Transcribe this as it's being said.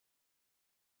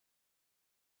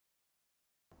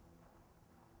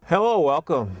Hello,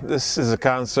 welcome. This is a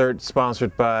concert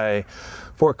sponsored by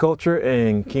Culture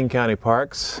and King County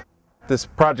Parks. This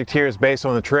project here is based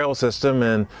on the trail system,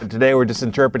 and today we're just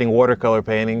interpreting watercolor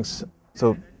paintings.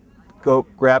 So go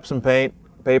grab some paint,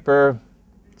 paper,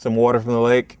 some water from the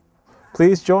lake.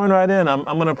 Please join right in. I'm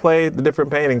going to play the different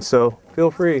paintings, so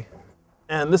feel free.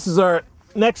 And this is our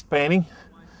next painting.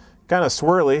 Kind of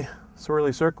swirly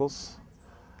circles.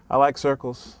 I like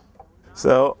circles.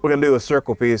 So we're going to do a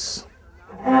circle piece.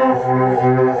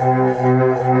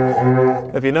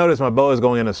 If you notice, my bow is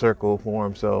going in a circle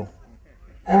form, so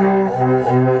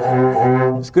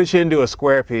it's good she didn't do a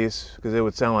square piece because it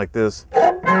would sound like this.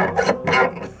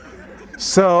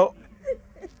 So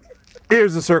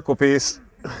here's the circle piece.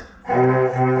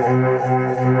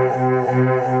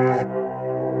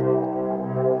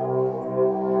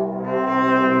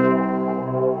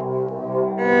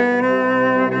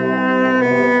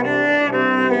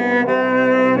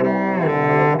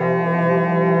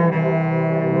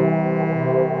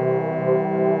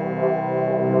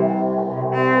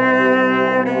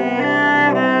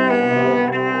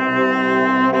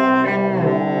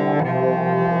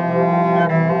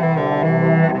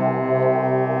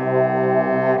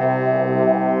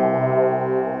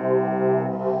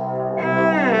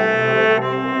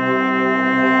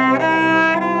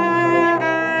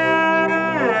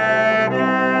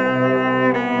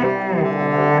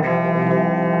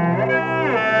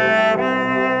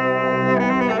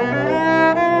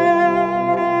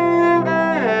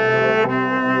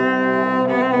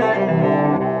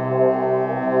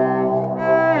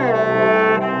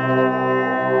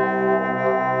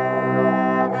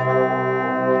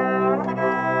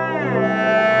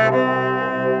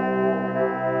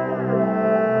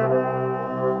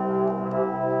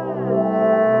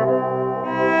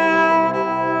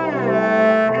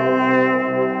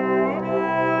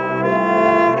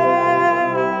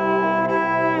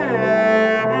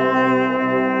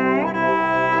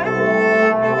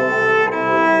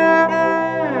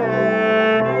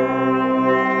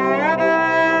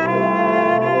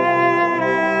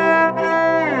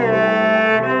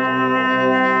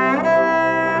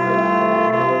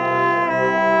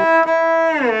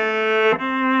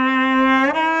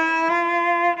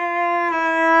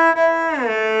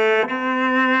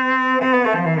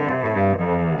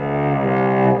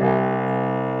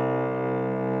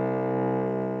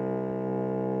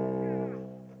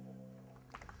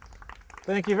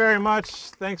 Thank you very much.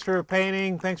 Thanks for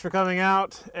painting. Thanks for coming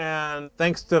out. And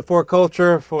thanks to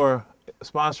Culture for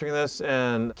sponsoring this,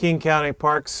 and King County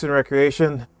Parks and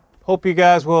Recreation. Hope you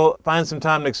guys will find some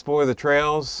time to explore the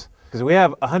trails, because we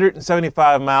have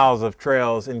 175 miles of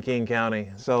trails in King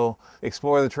County. So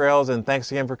explore the trails, and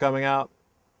thanks again for coming out.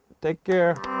 Take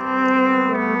care.